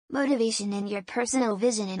Motivation and your personal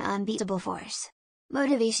vision an unbeatable force.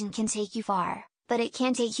 Motivation can take you far, but it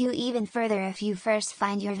can take you even further if you first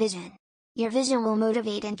find your vision. Your vision will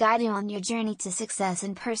motivate and guide you on your journey to success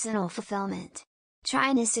and personal fulfillment.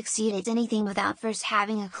 Trying to succeed at anything without first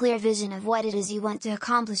having a clear vision of what it is you want to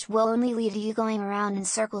accomplish will only lead to you going around in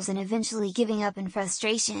circles and eventually giving up in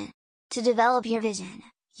frustration. To develop your vision,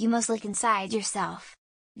 you must look inside yourself.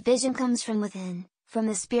 Vision comes from within, from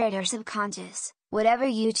the spirit or subconscious, whatever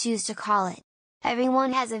you choose to call it.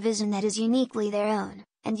 Everyone has a vision that is uniquely their own,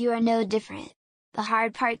 and you are no different. The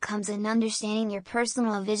hard part comes in understanding your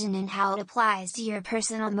personal vision and how it applies to your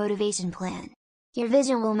personal motivation plan. Your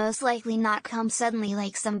vision will most likely not come suddenly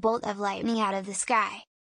like some bolt of lightning out of the sky.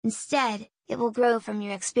 Instead, it will grow from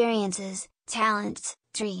your experiences, talents,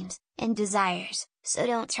 dreams, and desires, so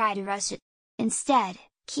don't try to rush it. Instead,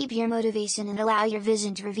 keep your motivation and allow your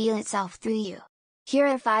vision to reveal itself through you. Here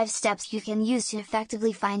are 5 steps you can use to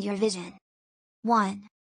effectively find your vision. 1.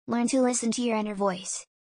 Learn to listen to your inner voice.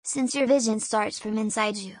 Since your vision starts from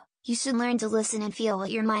inside you, you should learn to listen and feel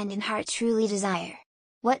what your mind and heart truly desire.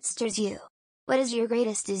 What stirs you? What is your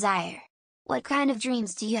greatest desire? What kind of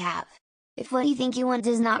dreams do you have? If what you think you want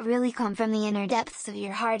does not really come from the inner depths of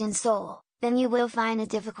your heart and soul, then you will find it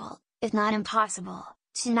difficult, if not impossible,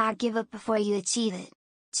 to not give up before you achieve it.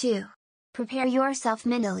 2. Prepare yourself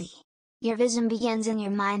mentally. Your vision begins in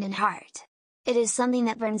your mind and heart. It is something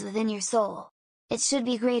that burns within your soul. It should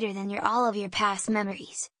be greater than all of your past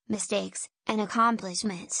memories, mistakes, and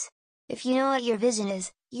accomplishments. If you know what your vision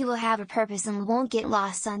is, you will have a purpose and won't get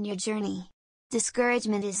lost on your journey.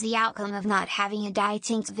 Discouragement is the outcome of not having a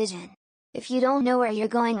distinct vision. If you don't know where you're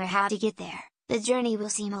going or how to get there, the journey will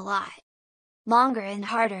seem a lot longer and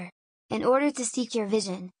harder. In order to seek your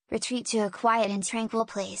vision, retreat to a quiet and tranquil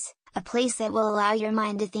place, a place that will allow your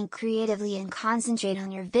mind to think creatively and concentrate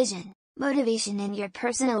on your vision. Motivation and your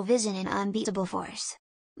personal vision an unbeatable force.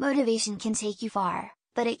 Motivation can take you far,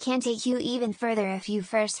 but it can take you even further if you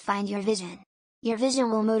first find your vision. Your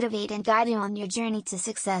vision will motivate and guide you on your journey to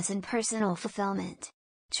success and personal fulfillment.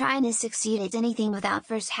 Trying to succeed at anything without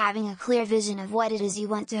first having a clear vision of what it is you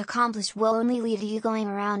want to accomplish will only lead to you going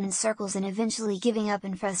around in circles and eventually giving up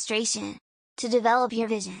in frustration. To develop your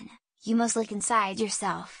vision, you must look inside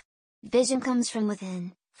yourself. Vision comes from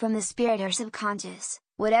within, from the spirit or subconscious,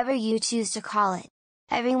 whatever you choose to call it.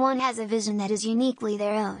 Everyone has a vision that is uniquely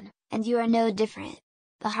their own, and you are no different.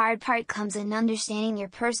 The hard part comes in understanding your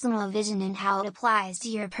personal vision and how it applies to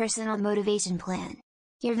your personal motivation plan.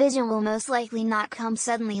 Your vision will most likely not come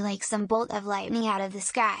suddenly like some bolt of lightning out of the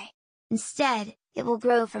sky. Instead, it will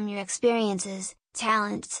grow from your experiences,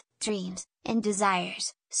 talents, dreams, and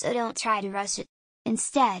desires, so don't try to rush it.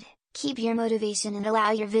 Instead, keep your motivation and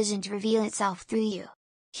allow your vision to reveal itself through you.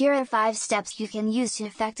 Here are 5 steps you can use to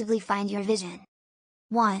effectively find your vision.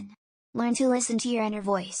 1. Learn to listen to your inner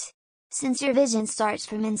voice. Since your vision starts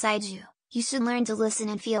from inside you, you should learn to listen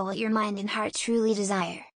and feel what your mind and heart truly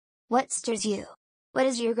desire. What stirs you? What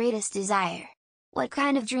is your greatest desire? What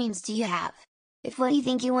kind of dreams do you have? If what you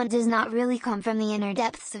think you want does not really come from the inner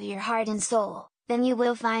depths of your heart and soul, then you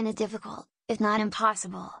will find it difficult, if not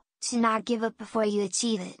impossible, to not give up before you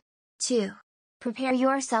achieve it. 2. Prepare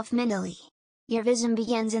yourself mentally. Your vision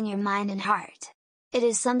begins in your mind and heart. It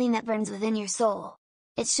is something that burns within your soul.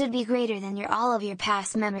 It should be greater than all of your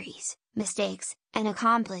past memories, mistakes, and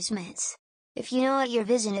accomplishments. If you know what your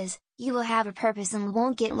vision is, you will have a purpose and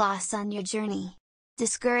won't get lost on your journey.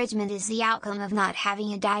 Discouragement is the outcome of not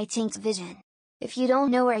having a distinct vision. If you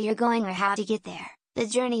don't know where you're going or how to get there, the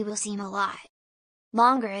journey will seem a lot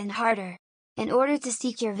longer and harder. In order to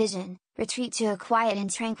seek your vision, retreat to a quiet and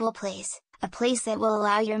tranquil place, a place that will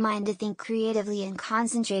allow your mind to think creatively and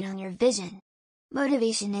concentrate on your vision.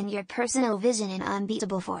 Motivation and your personal vision an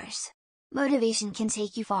unbeatable force. Motivation can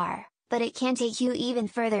take you far, but it can take you even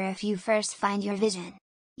further if you first find your vision.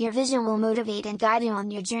 Your vision will motivate and guide you on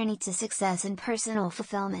your journey to success and personal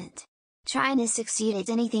fulfillment. Trying to succeed at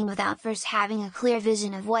anything without first having a clear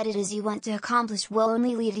vision of what it is you want to accomplish will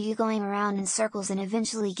only lead to you going around in circles and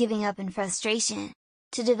eventually giving up in frustration.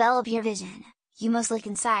 To develop your vision, you must look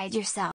inside yourself.